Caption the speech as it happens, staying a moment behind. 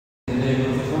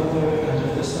name of the Father, and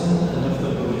of the Son, and of the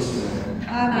Holy Spirit.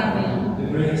 Amen. The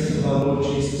grace of our Lord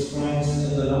Jesus Christ,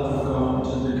 and the love of God,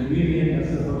 and the communion of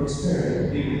the Holy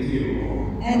Spirit be with you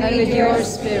all. And with your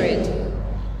spirit.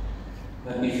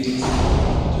 Happy feast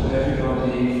to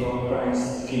everybody for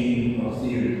Christ, King of the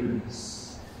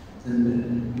universe.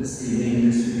 And this evening,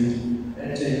 as we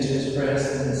enter into his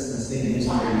presence and sing his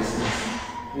praises,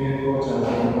 we are brought up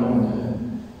in wonder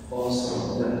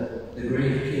also that the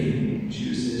great King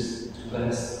chooses to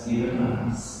bless even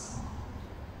us.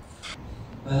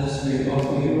 As we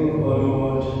offer you, O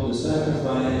Lord, the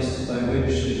sacrifice by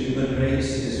which the human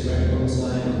race is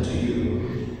reconciled to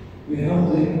you, we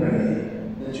humbly pray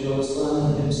that your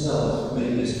Son himself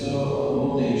may bestow on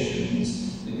all nations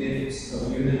the gifts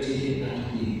of unity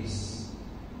and peace.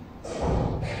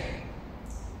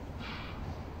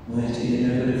 Mighty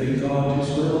and ever-living God,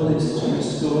 whose will is to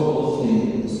restore all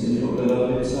things in your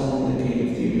beloved Son, the King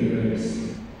of the universe,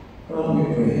 God, we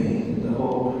pray that the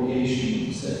whole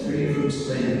creation, set free from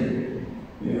slavery,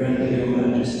 may render your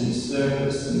majesty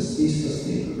service and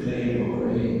ceaselessly proclaim your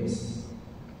praise.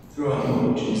 Through our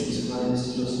Lord Jesus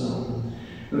Christ, your Son,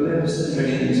 who lives and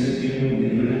reigns with you in the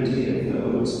unity of the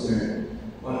Holy Spirit,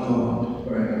 one God,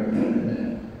 forever and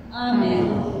ever. Amen.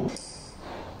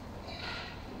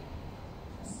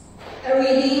 A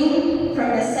reading from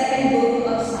the second book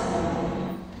of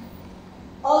Samuel.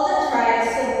 All the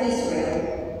tribes of Israel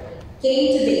came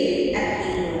to David at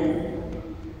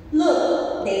Hebron.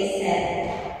 Look, they said,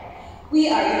 we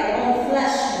are your own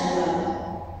flesh and blood.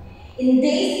 In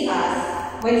days past,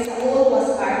 when Saul was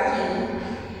our king,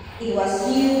 it was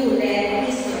you who led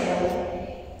Israel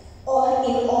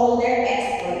in all their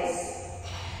exploits.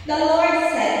 The Lord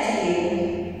said to you,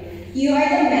 you are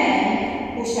the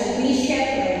man who shall be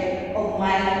shepherd of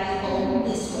my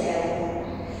people Israel.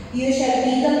 You shall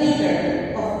be the leader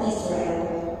of Israel.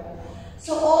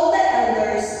 So all the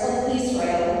elders of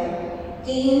Israel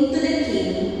came to the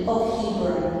king of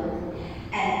Hebron,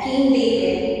 and King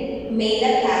David made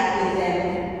a pact with them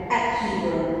at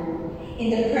Hebron in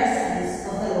the presence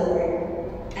of the Lord,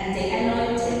 and they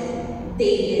anointed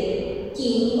David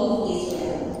king of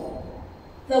Israel.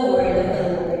 The word of the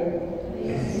Lord.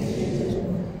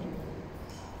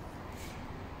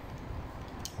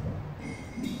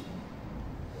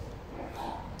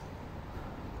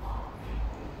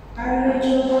 I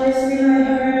rejoice when I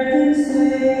heard them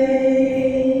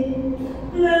say,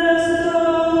 let us go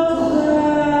to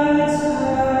God's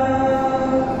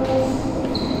house.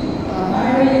 I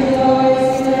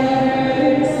rejoice when I heard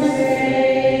them say,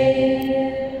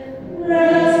 let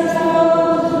us go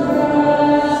to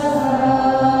God's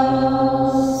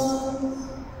house.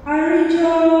 I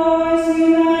rejoice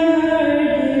when I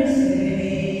heard them say,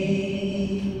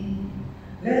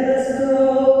 let us go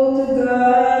to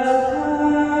God's house.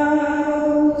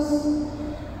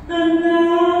 And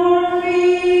now our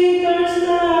feet are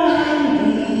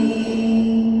standing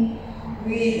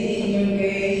within your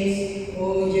gates, O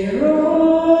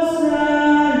Jerusalem.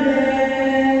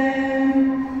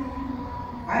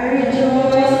 I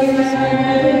rejoice when I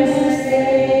heard them say,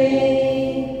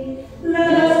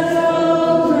 let us go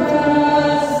to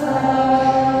God's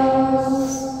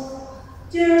house.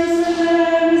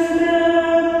 Jerusalem is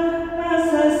built as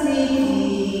a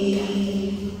city,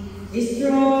 is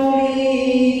strongly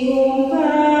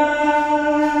compact.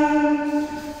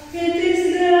 It is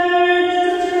there that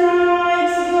the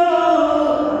tribes go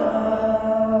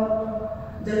out,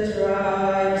 the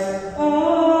tribes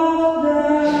of the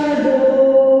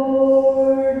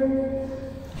Lord.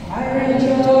 I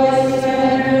rejoice when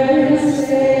I heard them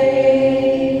say,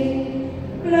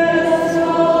 let us go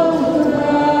to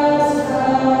God's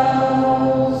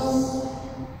house.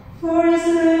 For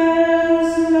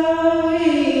Israel's love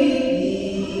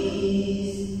is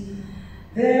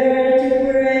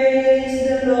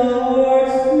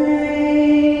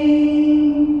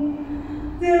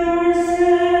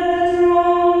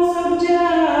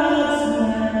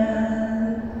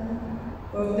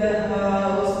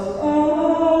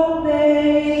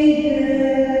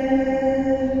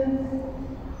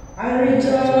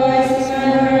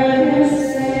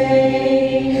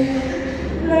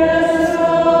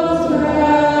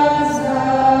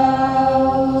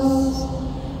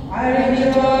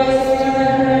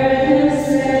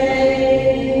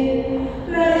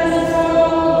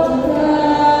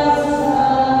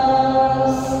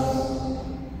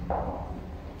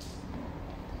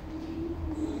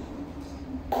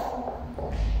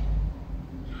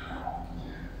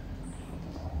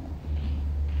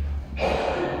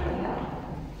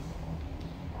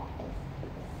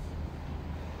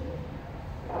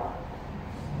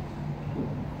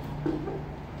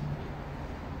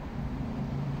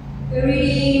A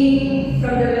reading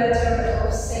from the letter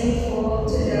of St. Paul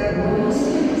to the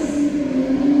Colossians.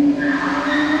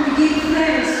 We give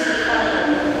thanks to the Father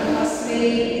who has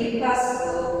made it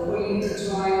possible for you to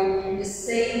join the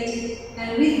saints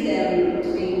and with them to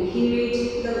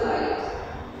inherit the light.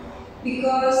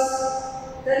 Because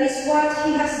that is what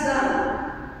he has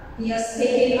done. He has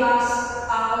taken us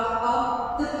out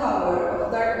of the power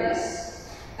of darkness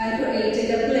and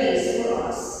created a place for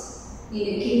us in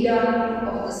the kingdom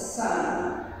of the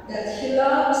Son that he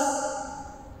loves,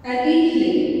 and in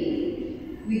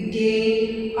him we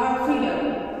gain our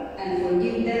freedom and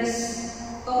forgiveness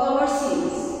of our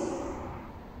sins.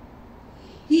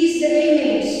 He is the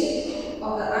image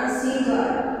of the unseen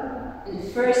God and the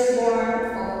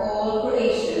firstborn of all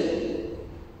creation.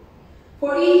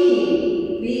 For in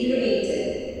him we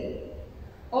created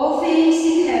all things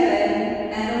in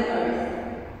heaven and on earth,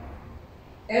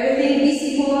 everything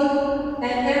visible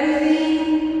and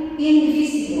everything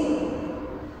invisible,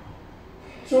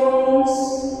 thrones,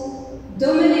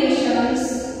 dominations,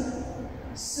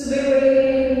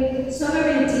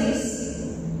 sovereignties,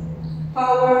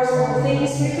 powers, all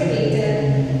things were created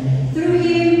through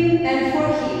him and for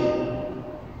him.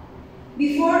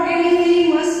 Before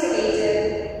anything was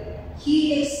created,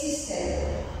 he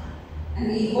existed,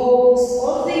 and he holds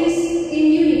all things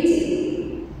in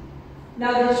unity.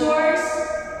 Now the church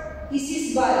is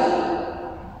his body.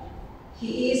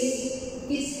 He is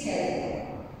its head.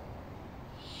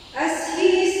 As he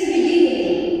is the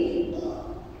beginning,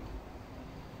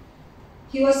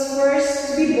 he was first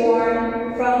to be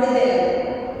born from the dead,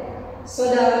 so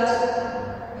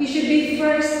that he should be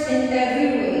first in every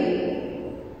way.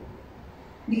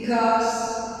 Because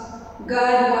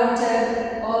God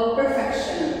wanted all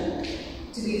perfection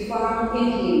to be found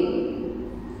in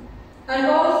him,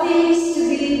 and all things to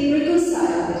be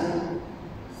reconciled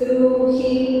through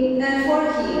him and for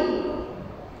him.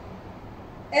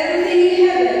 Everything in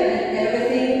heaven and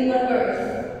everything on earth.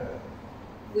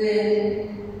 When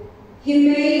he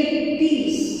made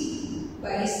peace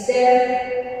by his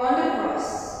death on the cross.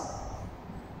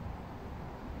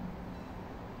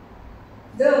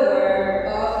 The word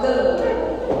of the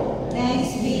Lord.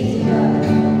 Thanks be to God.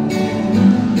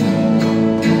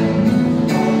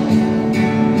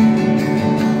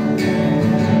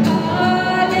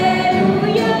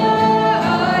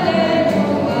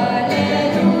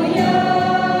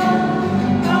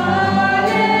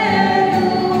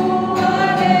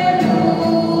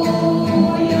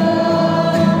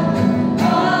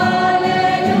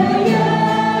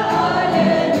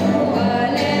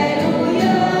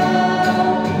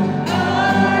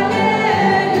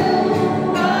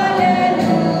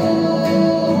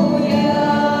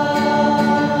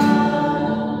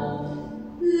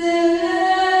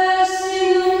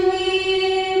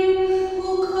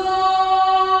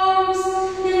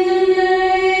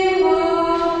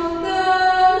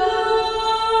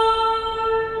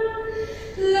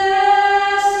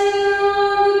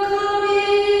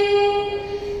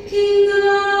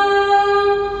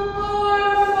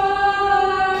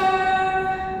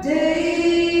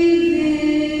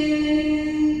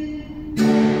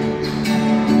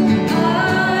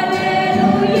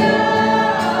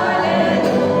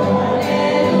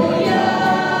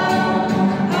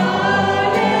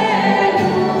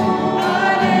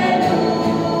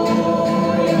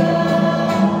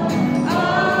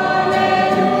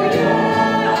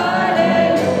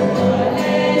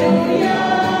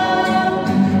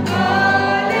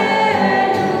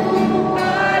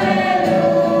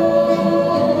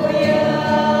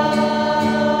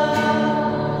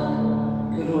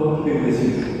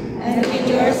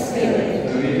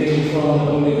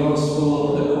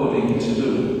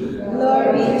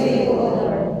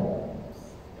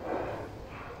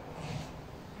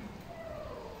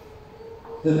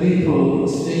 The people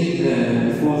stayed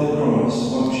there before the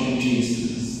cross watching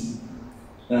Jesus.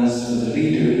 As for the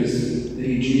leaders,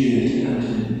 they jeered at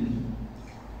him.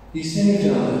 He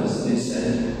saved others, they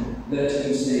said. Let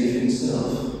him save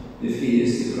himself, if he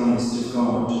is the Christ of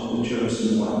God, the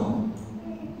chosen one.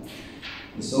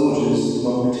 The soldiers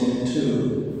mocked him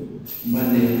too. And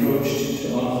when they approached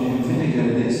to offer him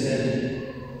vinegar, they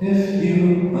said, "If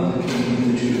you are the King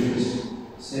of the Jews,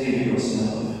 save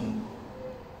yourself."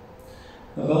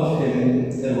 Above him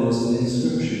there was an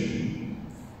inscription,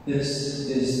 "This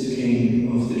is the King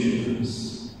of the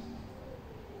Jews."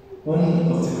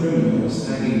 One of the criminals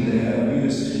hanging there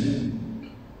abused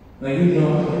him. "Are you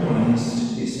not the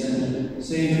Christ?" he said.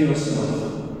 "Save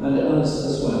yourself and us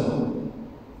as well."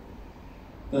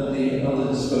 But the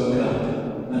others spoke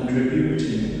up and rebuked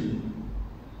him.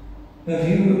 "Have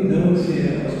you no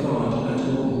fear of God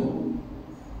at all?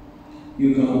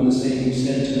 you got the same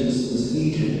sentence as he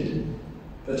did,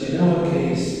 but in our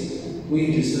case,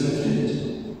 we deserved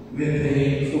it. We're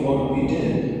paying for what we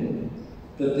did,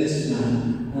 but this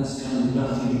man has done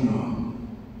nothing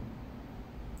wrong.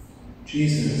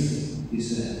 Jesus, he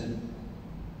said,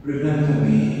 remember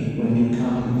me when you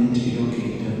come into your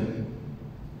kingdom.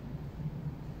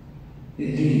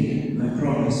 Indeed, I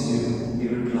promise you, he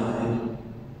replied,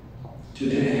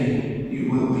 today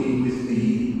you will be with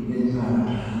me in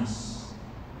paradise.